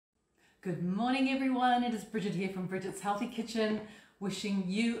Good morning everyone, it is Bridget here from Bridget's Healthy Kitchen, wishing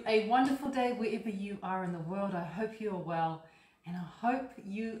you a wonderful day wherever you are in the world. I hope you are well and I hope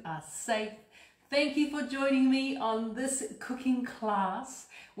you are safe. Thank you for joining me on this cooking class.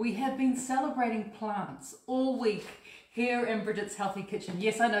 We have been celebrating plants all week here in Bridget's Healthy Kitchen.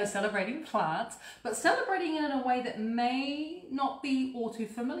 Yes, I know, celebrating plants, but celebrating it in a way that may not be all too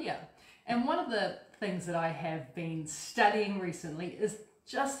familiar. And one of the things that I have been studying recently is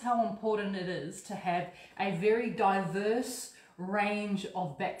just how important it is to have a very diverse range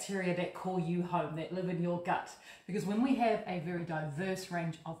of bacteria that call you home, that live in your gut. Because when we have a very diverse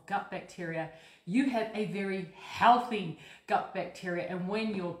range of gut bacteria, you have a very healthy gut bacteria. And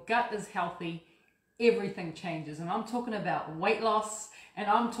when your gut is healthy, everything changes. And I'm talking about weight loss, and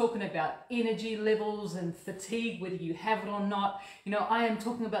I'm talking about energy levels and fatigue, whether you have it or not. You know, I am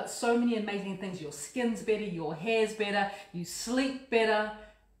talking about so many amazing things. Your skin's better, your hair's better, you sleep better.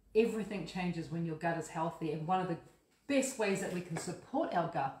 Everything changes when your gut is healthy. And one of the best ways that we can support our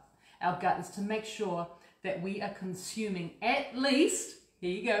gut is to make sure that we are consuming at least,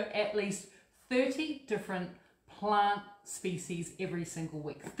 here you go, at least 30 different plant species every single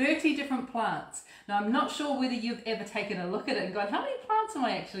week. 30 different plants. Now, I'm not sure whether you've ever taken a look at it and gone, how many plants am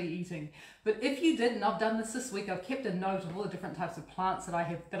I actually eating? But if you did, and I've done this week, I've kept a note of all the different types of plants that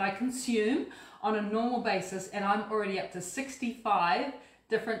I consume on a normal basis, and I'm already up to 65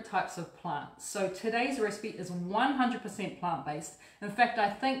 different types of plants. So today's recipe is 100% plant-based. In fact, I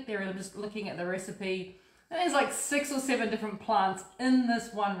think I'm just looking at the recipe, there's like 6 or 7 different plants in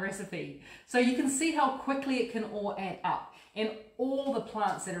this one recipe. So you can see how quickly it can all add up. And all the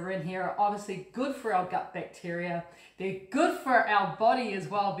plants that are in here are obviously good for our gut bacteria. They're good for our body as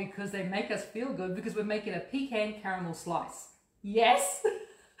well because they make us feel good, because we're making a pecan caramel slice. Yes!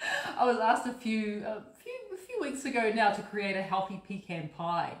 I was asked a few weeks ago now to create a healthy pecan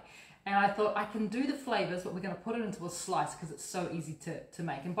pie. And I thought I can do the flavors, but we're going to put it into a slice because it's so easy to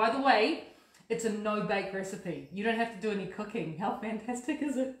make. And by the way, it's a no-bake recipe. You don't have to do any cooking. How fantastic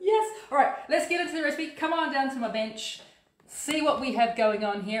is it? Yes. All right, let's get into the recipe. Come on down to my bench. See what we have going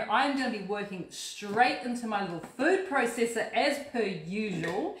on here. I'm going to be working straight into my little food processor as per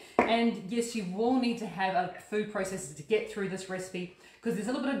usual. And yes, you will need to have a food processor to get through this recipe because there's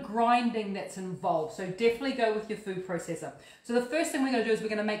a little bit of grinding that's involved. So definitely go with your food processor. So the first thing we're going to do is we're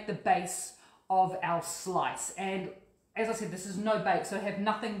going to make the base of our slice. And as I said, this is no bake, so I have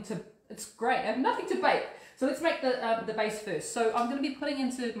nothing to... It's great, I have nothing to bake. So let's make the base first. So I'm going to be putting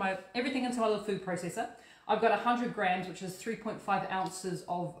everything into my little food processor. I've got 100 grams, which is 3.5 ounces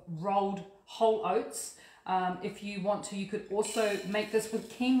of rolled whole oats. If you want to, you could also make this with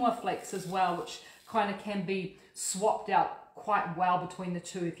quinoa flakes as well, which kind of can be swapped out quite well between the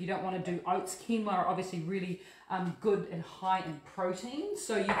two. If you don't want to do oats, quinoa are obviously really good and high in protein.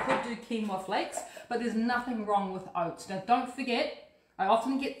 So you could do quinoa flakes, but there's nothing wrong with oats. Now don't forget, I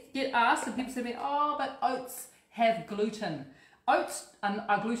often get asked, and people say to me, oh, but oats have gluten. Oats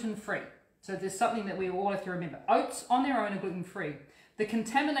are gluten-free. So there's something that we all have to remember. Oats on their own are gluten-free. The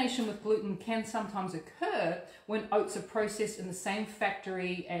contamination with gluten can sometimes occur when oats are processed in the same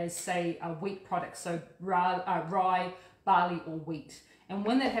factory as, say, wheat products, so rye, barley, or wheat. And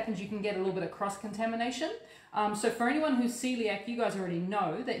when that happens, you can get a little bit of cross-contamination. So for anyone who's celiac, you guys already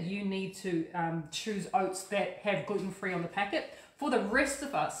know that you need to choose oats that have gluten-free on the packet. For the rest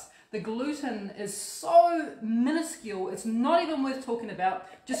of us, the gluten is so minuscule, it's not even worth talking about.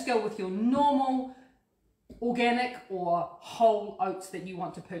 Just go with your normal, organic, or whole oats that you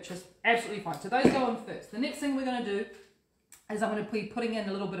want to purchase. Absolutely fine. So those go on first. The next thing we're going to do is I'm going to be putting in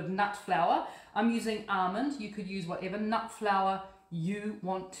a little bit of nut flour. I'm using almond. You could use whatever nut flour you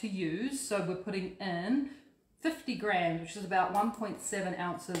want to use. So we're putting in 50 grams, which is about 1.7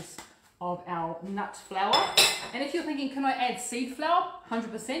 ounces of our nut flour. And if you're thinking, can I add seed flour?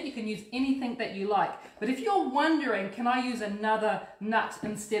 100%, you can use anything that you like. But if you're wondering, can I use another nut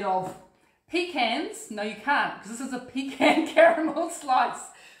instead of pecans? No, you can't, because this is a pecan caramel slice.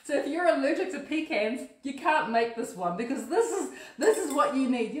 So if you're allergic to pecans, you can't make this one, because this is what you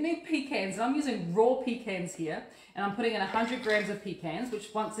need. You need pecans. And I'm using raw pecans here, and I'm putting in 100 grams of pecans, which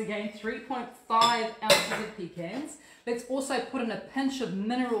once again, 3.5 ounces of pecans. Let's also put in a pinch of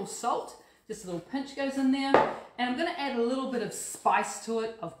mineral salt. Just a little pinch goes in there. And I'm going to add a little bit of spice to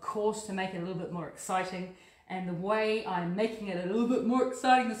it, of course, to make it a little bit more exciting. And the way I'm making it a little bit more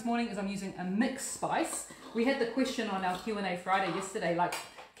exciting this morning is I'm using a mixed spice. We had the question on our Q&A Friday yesterday, like,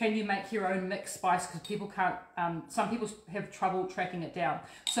 can you make your own mixed spice? Because people can't, some people have trouble tracking it down.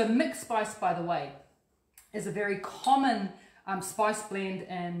 So mixed spice, by the way, is a very common spice blend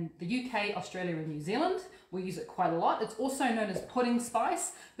in the UK, Australia and New Zealand. We use it quite a lot. It's also known as pudding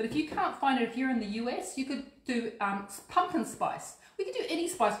spice, but if you can't find it here in the US, you could do pumpkin spice. We could do any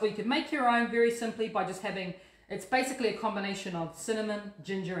spice, or you could make your own very simply by just having, it's basically a combination of cinnamon,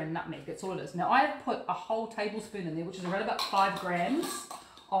 ginger and nutmeg. That's all it is. Now I have put a whole tablespoon in there, which is around about 5 grams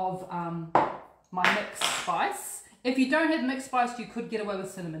of my mixed spice. If you don't have mixed spice, you could get away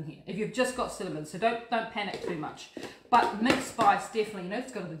with cinnamon here. If you've just got cinnamon, so don't panic too much. But mixed spice, definitely, you know,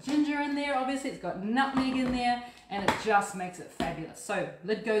 it's got the ginger in there, obviously, it's got nutmeg in there, and it just makes it fabulous. So,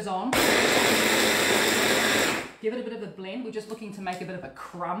 lid goes on. Give it a bit of a blend. We're just looking to make a bit of a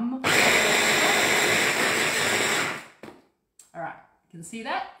crumb. All right, you can see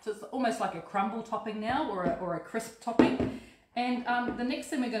that. So it's almost like a crumble topping now, or a crisp topping. And the next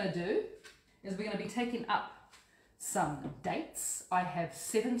thing we're going to do is we're going to be taking up some dates. I have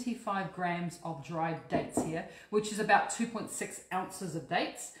 75 grams of dried dates here, which is about 2.6 ounces of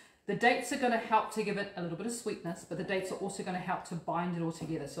dates. The dates are going to help to give it a little bit of sweetness, but the dates are also going to help to bind it all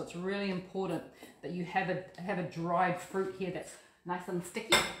together. So it's really important that you have a dried fruit here that's nice and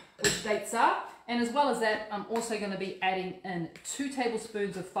sticky, which dates are. And as well as that, I'm also going to be adding in 2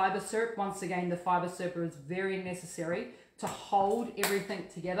 tablespoons of fiber syrup. Once again, the fiber syrup is very necessary to hold everything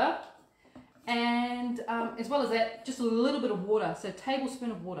together. And as well as that, just a little bit of water, so a tablespoon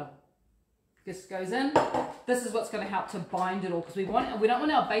of water just goes in. This is what's going to help to bind it all, because we don't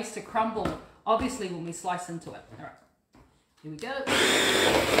want our base to crumble, obviously, when we slice into it. All right, here we go.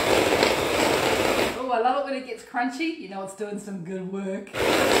 Oh, I love it when it gets crunchy. You know it's doing some good work.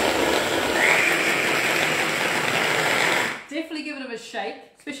 Definitely give it a shake,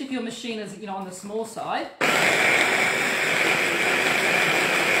 especially if your machine is, you know, on the small side.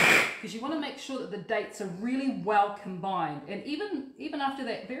 Because you want to make sure that the dates are really well combined. And even after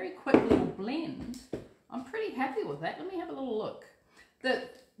that very quick little blend, I'm pretty happy with that. Let me have a little look.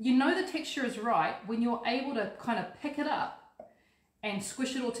 You know the texture is right when you're able to kind of pick it up and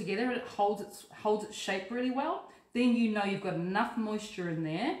squish it all together and it holds its shape really well. Then you know you've got enough moisture in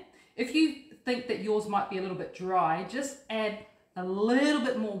there. If you think that yours might be a little bit dry, just add a little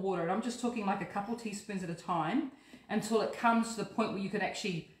bit more water. And I'm just talking like a couple teaspoons at a time until it comes to the point where you can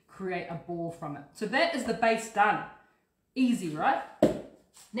actually create a ball from it. So that is the base done. Easy, right?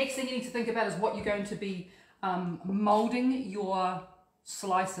 Next thing you need to think about is what you're going to be molding your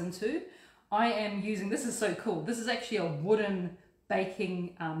slice into. I am using, this is so cool, this is actually a wooden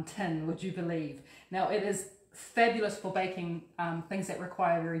baking tin, would you believe? Now it is fabulous for baking things that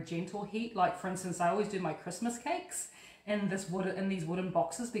require very gentle heat. Like for instance, I always do my Christmas cakes in these wooden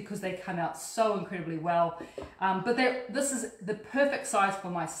boxes because they come out so incredibly well. But this is the perfect size for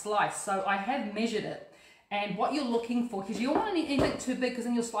my slice. So I have measured it, and what you're looking for, because you don't want anything too big because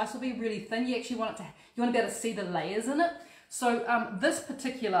then your slice will be really thin. You actually want you want to be able to see the layers in it. So this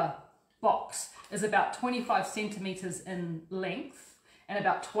particular box is about 25 centimeters in length and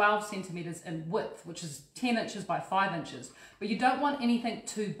about 12 centimeters in width, which is 10 inches by 5 inches. But you don't want anything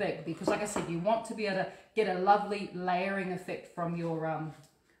too big because, like I said, you want to be able to get a lovely layering effect from your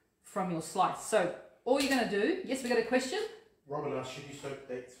slice. So all you're going to do, yes, we got a question? Robin asked, should you soak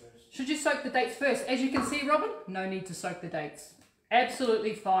the dates first? Should you soak the dates first? As you can see, Robin, no need to soak the dates.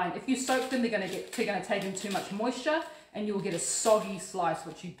 Absolutely fine. If you soak them, they're going to take in too much moisture and you will get a soggy slice,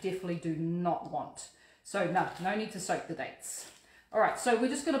 which you definitely do not want. So no need to soak the dates. All right, so we're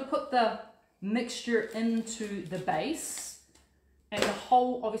just going to put the mixture into the base, and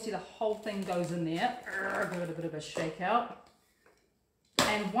obviously the whole thing goes in there. Give it a bit of a shake out.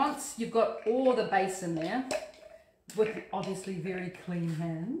 And once you've got all the base in there, with obviously very clean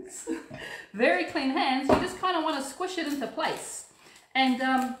hands, very clean hands, you just kind of want to squish it into place. And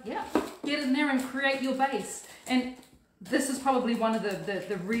yeah, get in there and create your base. And this is probably one of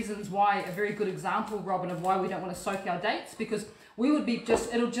the reasons why, a very good example, Robin, of why we don't want to soak our dates, because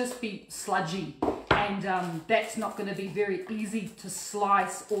it'll just be sludgy, and that's not going to be very easy to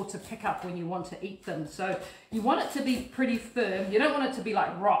slice or to pick up when you want to eat them. So you want it to be pretty firm. You don't want it to be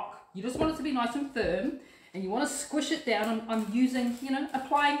like rock. You just want it to be nice and firm, and you want to squish it down. I'm using,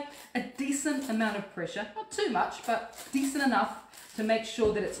 applying a decent amount of pressure, not too much, but decent enough to make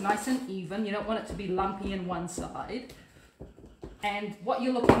sure that it's nice and even. You don't want it to be lumpy in one side. And what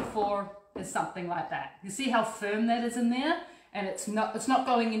you're looking for is something like that. You see how firm that is in there? And it's not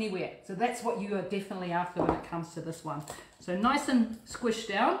going anywhere. So that's what you are definitely after when it comes to this one. So nice and squished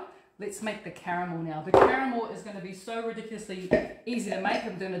down. Let's make the caramel now. The caramel is going to be so ridiculously easy to make.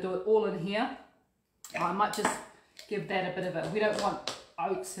 I'm going to do it all in here. I might just give that a bit of we don't want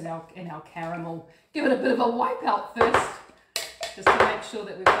oats in our caramel. Give it a bit of a wipe out first, just to make sure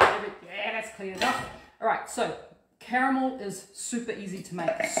that we've got everything. Yeah, that's clean enough. All right, so caramel is super easy to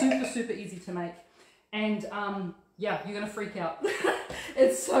make, super easy to make. And yeah, you're gonna freak out.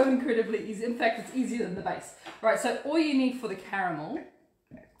 It's so incredibly easy. In fact, it's easier than the base. Right, so all you need for the caramel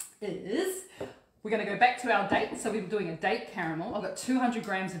is, we're going to go back to our dates. So we're doing a date caramel. I've got 200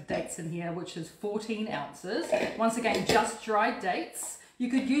 grams of dates in here, which is 14 ounces. Once again, just dried dates. You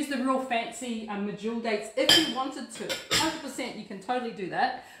could use the real fancy medjool dates if you wanted to. 100%, you can totally do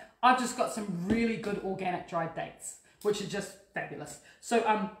that. I've just got some really good organic dried dates, which are just fabulous.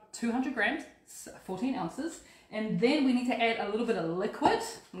 So 200 grams, 14 ounces. And then we need to add a little bit of liquid.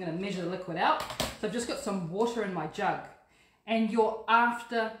 I'm going to measure the liquid out. So I've just got some water in my jug. And you're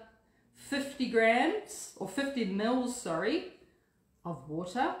after 50 grams, or 50 mils, sorry, of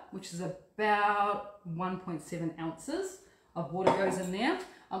water, which is about 1.7 ounces of water goes in there.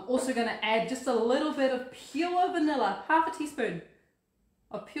 I'm also going to add just a little bit of pure vanilla, half a teaspoon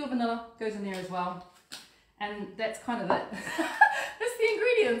of pure vanilla goes in there as well. And that's kind of it. That's the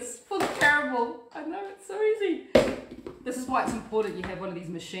ingredients for the caramel. I know, it's so easy. This is why it's important you have one of these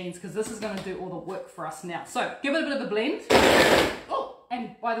machines, because this is going to do all the work for us now. So give it a bit of a blend. Oh,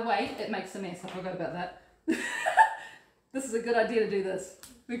 and by the way, it makes a mess. I forgot about that. This is a good idea to do this,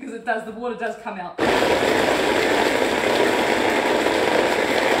 because it does, the water does come out.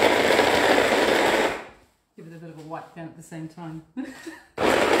 Give it a bit of a wipe down at the same time.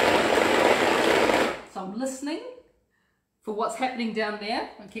 So I'm listening for what's happening down there.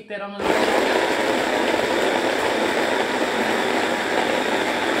 I'll keep that on a little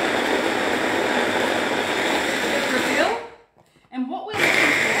reveal. And what we're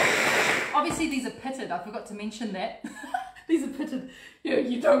looking for, obviously these are pitted, I forgot to mention that. These are pitted,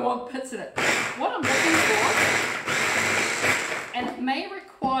 you don't want pits in it. What I'm looking for, and it may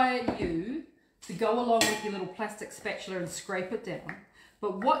require you to go along with your little plastic spatula and scrape it down.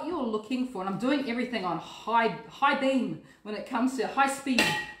 But what you're looking for, and I'm doing everything on high beam when it comes to, high speed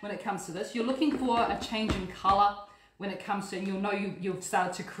when it comes to this, you're looking for a change in colour when it comes to, and you'll know you've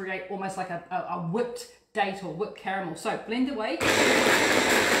started to create almost like a whipped date or whipped caramel. So blend away.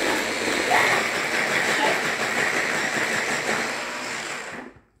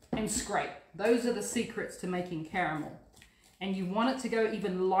 And scrape. Those are the secrets to making caramel. And you want it to go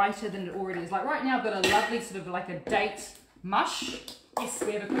even lighter than it already is. Like right now I've got a lovely sort of like a date mush. Yes,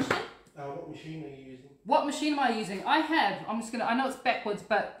 we have a question. What machine are you using? What machine am I using? I know it's backwards,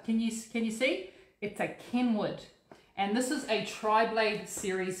 but can you see? It's a Kenwood. And this is a tri-blade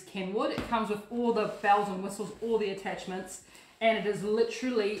series Kenwood. It comes with all the bells and whistles, all the attachments. And it is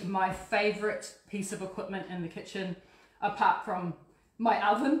literally my favorite piece of equipment in the kitchen, apart from my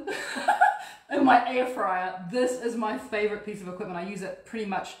oven and my air fryer. This is my favorite piece of equipment. I use it pretty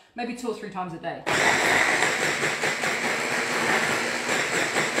much maybe 2 or 3 times a day.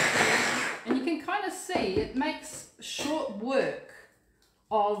 And you can kind of see it makes short work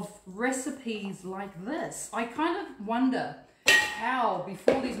of recipes like this. I kind of wonder how,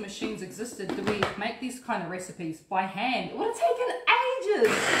 before these machines existed, do we make these kind of recipes by hand? It would have taken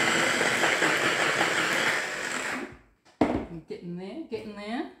ages. Getting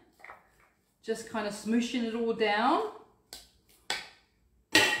there. Just kind of smooshing it all down.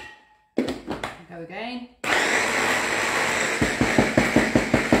 Go again.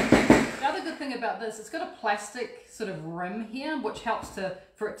 The other good thing about this, it's got a plastic sort of rim here, which helps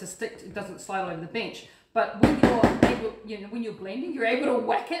for it to stick. It doesn't slide all over the bench. But when you're able, when you're blending, you're able to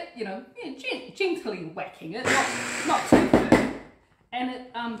whack it. Gently whacking it, not too firm, and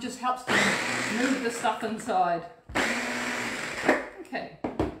it just helps to move the stuff inside. Okay,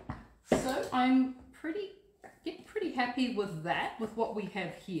 so I'm pretty happy with that, with what we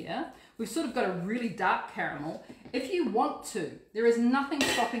have here. We've sort of got a really dark caramel. If you want to, there is nothing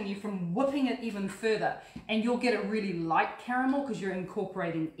stopping you from whipping it even further, and you'll get a really light caramel because you're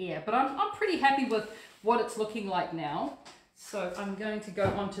incorporating air. But I'm pretty happy with what it's looking like now. So I'm going to go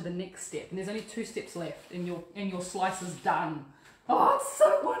on to the next step, and there's only 2 steps left, and your slice is done. Oh, it's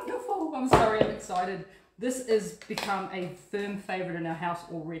so wonderful. I'm sorry, I'm excited. This has become a firm favorite in our house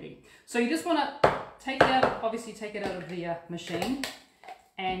already. So you just want to take it out, obviously take it out of the machine,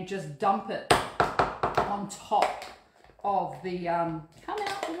 and just dump it on top of the, come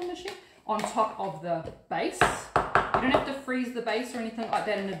out of the machine, on top of the base. You don't have to freeze the base or anything like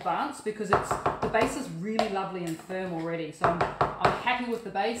that in advance, because the base is really lovely and firm already. So I'm happy with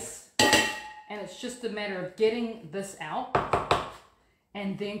the base, and it's just a matter of getting this out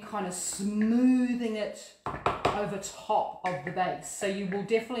and then kind of smoothing it over top of the base. So you will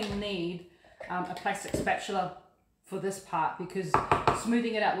definitely need a plastic spatula for this part, because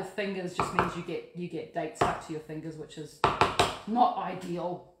smoothing it out with fingers just means you get dates stuck to your fingers, which is not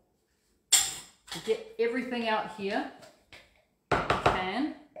ideal. to get everything out here. You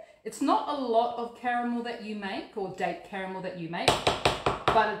can. It's not a lot of caramel that you make, or date caramel that you make,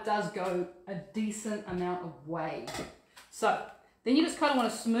 but it does go a decent amount of way. So then you just kind of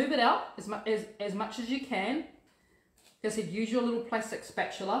want to smooth it out as much as you can. Like I said, use your little plastic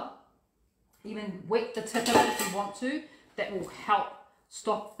spatula. Even wet the tip of it if you want to. That will help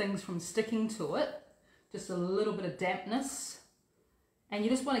stop things from sticking to it. Just a little bit of dampness. And you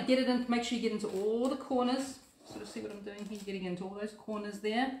just want to get it in, make sure you get into all the corners. Sort of see what I'm doing here, getting into all those corners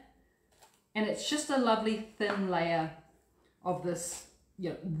there. And it's just a lovely thin layer of this,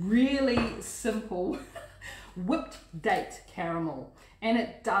 you know, really simple whipped date caramel. And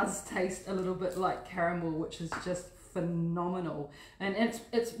it does taste a little bit like caramel, which is just phenomenal. And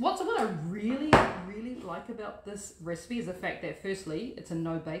it's what I really like about this recipe is the fact that firstly it's a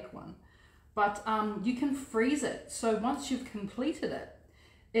no bake one, but you can freeze it. So once you've completed it,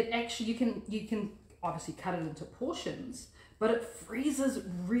 it actually you can obviously cut it into portions, but it freezes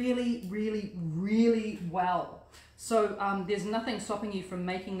really well. So there's nothing stopping you from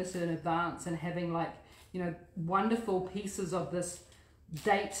making this in advance and having, like, you know, wonderful pieces of this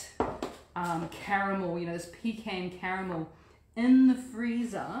date caramel, you know, this pecan caramel in the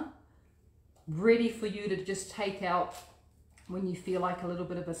freezer, ready for you to just take out when you feel like a little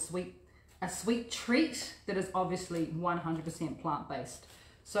bit of a sweet treat that is obviously 100% plant-based.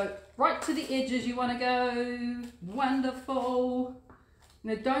 So right to the edges you want to go. Wonderful.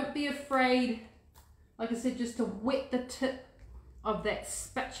 Now don't be afraid, like I said, just to wet the tip of that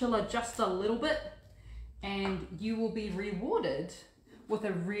spatula just a little bit, and you will be rewarded with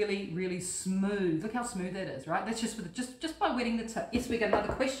a really smooth, look how smooth that is, right? That's just with just by wetting the tip. Yes, we got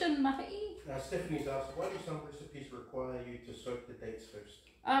another question, Mahi. Stephanie's asked, why do some recipes require you to soak the dates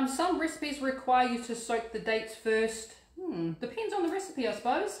first? Some recipes require you to soak the dates first. Depends on the recipe, I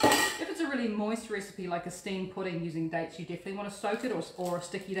suppose. If it's a really moist recipe like a steamed pudding using dates, you definitely want to soak it, or a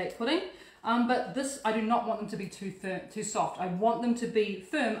sticky date pudding. But this, I do not want them to be too soft. I want them to be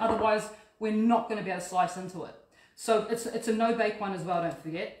firm, otherwise we're not going to be able to slice into it. So it's a no bake one as well, don't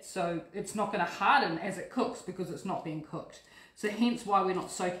forget. So it's not going to harden as it cooks because it's not being cooked. So hence why we're not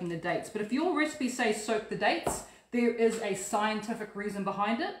soaking the dates. But if your recipe says soak the dates, there is a scientific reason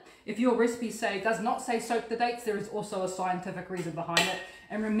behind it. If your recipe does not say soak the dates, there is also a scientific reason behind it.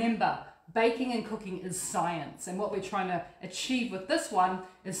 And remember, baking and cooking is science. And what we're trying to achieve with this one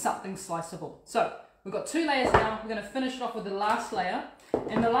is something sliceable. So we've got 2 layers now. We're going to finish it off with the last layer.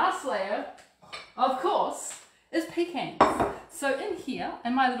 And the last layer, of course, is pecans. So in here,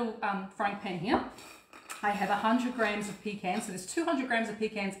 in my little frying pan here, I have 100 grams of pecans. So there's 200 grams of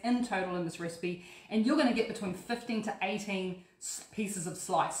pecans in total in this recipe, and you're going to get between 15 to 18 pieces of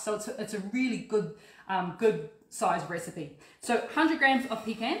slice. So it's a really good size recipe. So 100 grams of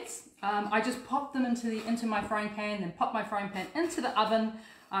pecans. I just pop them into my frying pan, then pop my frying pan into the oven.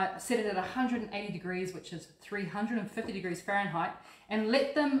 Set it at 180 degrees, which is 350 degrees Fahrenheit, and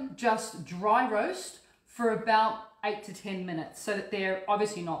let them just dry roast for about 8 to 10 minutes, so that they're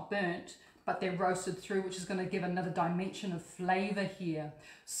obviously not burnt, but they're roasted through, which is going to give another dimension of flavor here.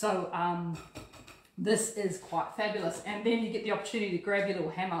 So this is quite fabulous. And then you get the opportunity to grab your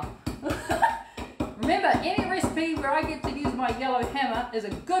little hammer. Remember, any recipe where I get to use my yellow hammer is a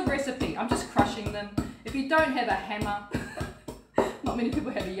good recipe. I'm just crushing them. If you don't have a hammer, not many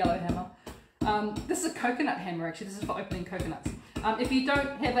people have a yellow hammer. This is a coconut hammer, actually. This is for opening coconuts. If you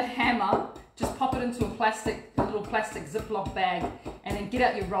don't have a hammer, just pop it into a little plastic Ziploc bag, and then get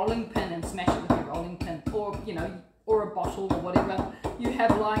out your rolling pin and smash it with your rolling pin, or, you know, or a bottle or whatever you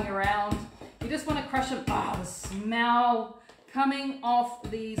have lying around. You just want to crush them. The smell coming off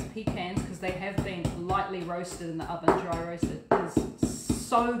these pecans, because they have been lightly roasted in the oven, dry roasted, is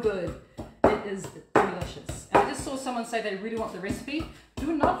so good. It is delicious. And I just saw someone say they really want the recipe.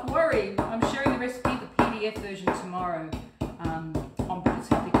 Do not worry, I'm sharing the recipe, the PDF version, tomorrow on Bridget's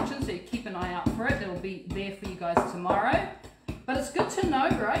Healthy Kitchen, so you keep an eye out for it. It'll be there for you guys tomorrow. But it's good to know,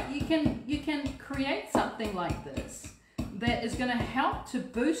 right? You can create something like this that is going to help to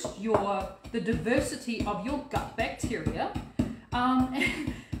boost the diversity of your gut bacteria,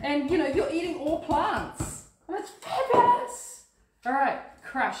 and you know, you're eating all plants. And it's fabulous. All right,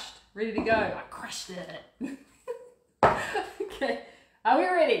 crushed, ready to go. I crushed it. Okay, are we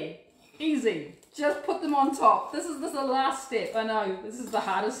ready? Easy. Just put them on top. This is the last step. I know, this is the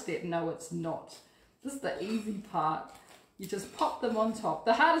hardest step. No, it's not. This is the easy part. You just pop them on top.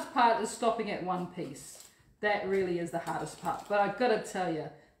 The hardest part is stopping at one piece. That really is the hardest part. But I've got to tell you,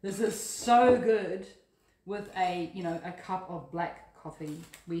 this is so good with a cup of black coffee.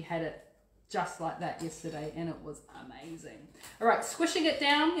 We had it just like that yesterday, and it was amazing. All right, squishing it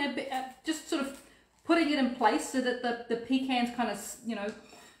down, you know, just sort of putting it in place so that the pecans kind of, you know,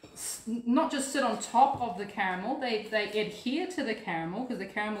 not just sit on top of the caramel, they adhere to the caramel because the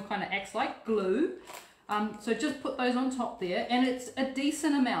caramel kind of acts like glue. So just put those on top there, and it's a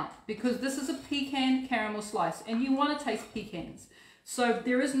decent amount because this is a pecan caramel slice and you want to taste pecans. So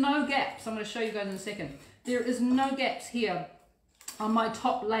there is no gaps. I'm going to show you guys in a second. There is no gaps here on my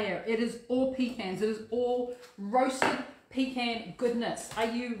top layer. It is all pecans. It is all roasted pecan goodness. Are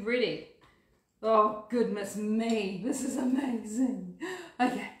you ready? Oh, goodness me. This is amazing.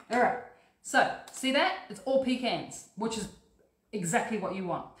 Okay, all right. So, see that? It's all pecans, which is exactly what you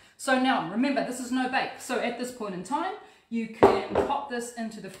want. So now, remember, this is no bake. So at this point in time, you can pop this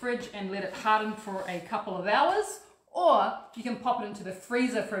into the fridge and let it harden for a couple of hours, or you can pop it into the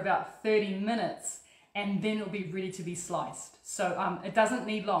freezer for about 30 minutes, and then it'll be ready to be sliced. So it doesn't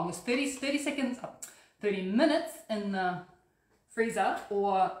need long. It's 30 minutes in the freezer,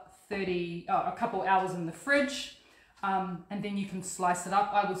 or a couple hours in the fridge, and then you can slice it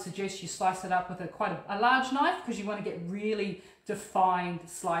up. I would suggest you slice it up with quite a large knife because you want to get really defined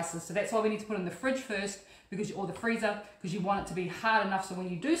slices. So that's why we need to put it in the fridge first, or the freezer, because you want it to be hard enough so when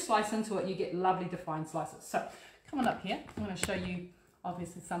you do slice into it, you get lovely defined slices. So coming up here, I'm going to show you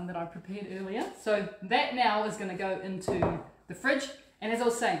obviously some that I prepared earlier. So that now is going to go into the fridge, and as I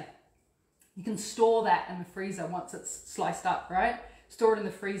was saying, you can store that in the freezer once it's sliced up, right? Store it in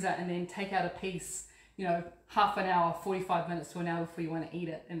the freezer and then take out a piece, you know, half an hour, 45 minutes to an hour before you want to eat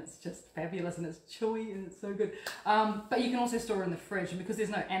it, and it's just fabulous and it's chewy and it's so good. But you can also store it in the fridge, and because there's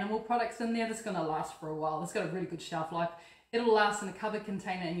no animal products in there, that's going to last for a while. It's got a really good shelf life. It'll last in a covered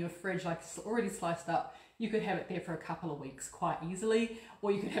container in your fridge, like it's already sliced up. You could have it there for a couple of weeks quite easily,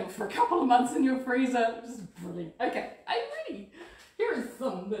 or you could have it for a couple of months in your freezer, which is brilliant. Okay, are you ready? Here is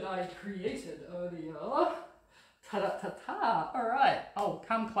some that I created earlier. Ta-da-ta-ta. All right. Oh,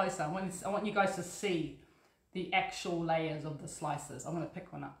 come closer. I want you guys to see the actual layers of the slices. I'm going to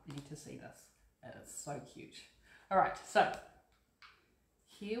pick one up for you to see this. It is so cute. All right. So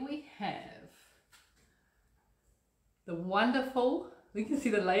here we have the wonderful, you can see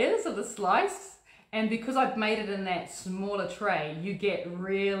the layers of the slice. And because I've made it in that smaller tray, you get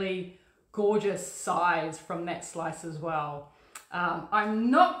really gorgeous size from that slice as well.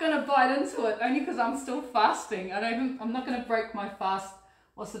 I'm not going to bite into it only because I'm still fasting. I'm not going to break my fast,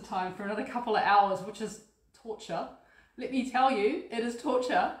 what's the time, for another couple of hours, which is torture. Let me tell you, it is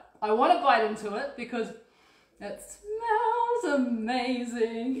torture. I want to bite into it because it smells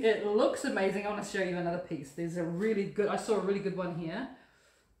amazing. It looks amazing. I want to show you another piece. There's a really good, I saw a really good one here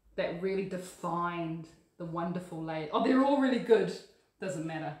that really defined the wonderful layer. Oh, they're all really good. Doesn't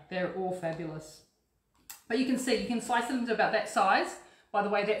matter. They're all fabulous. But you can see, you can slice it into about that size. By the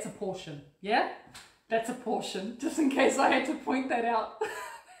way, that's a portion. Yeah? That's a portion, just in case I had to point that out.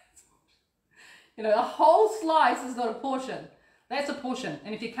 You know, a whole slice is not a portion. That's a portion.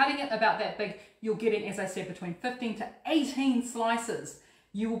 And if you're cutting it about that big, you're getting, as I said, between 15 to 18 slices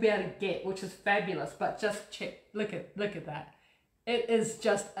you will be able to get, which is fabulous. But just check, look at that. It is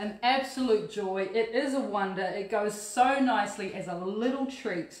just an absolute joy. It is a wonder. It goes so nicely as a little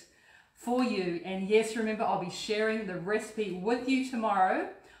treat for you. And yes, remember, I'll be sharing the recipe with you tomorrow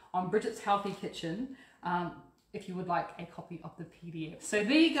on Bridget's Healthy Kitchen, if you would like a copy of the PDF. So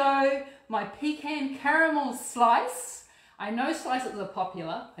there you go, my pecan caramel slice. I know slices are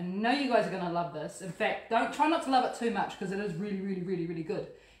popular. I know you guys are going to love this. In fact, try not to love it too much because it is really, really, really, really good.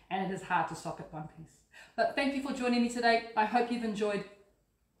 And it is hard to stock at one piece. But thank you for joining me today. I hope you've enjoyed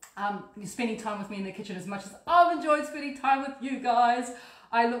spending time with me in the kitchen as much as I've enjoyed spending time with you guys.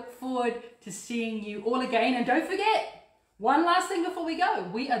 I look forward to seeing you all again. And don't forget, one last thing before we go.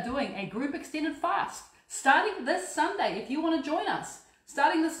 We are doing a group extended fast starting this Sunday. If you want to join us,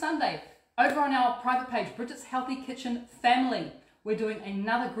 starting this Sunday, over on our private page, Bridget's Healthy Kitchen Family, we're doing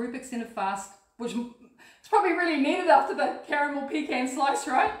another group extended fast, which it's probably really needed after the caramel pecan slice,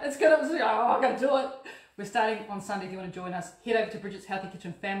 right? It's good. Oh, I got to do it. We're starting on Sunday. If you want to join us, head over to Bridget's Healthy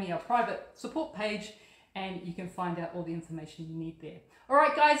Kitchen Family, our private support page, and you can find out all the information you need there. All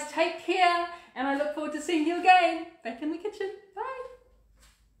right, guys, take care, and I look forward to seeing you again back in the kitchen. Bye.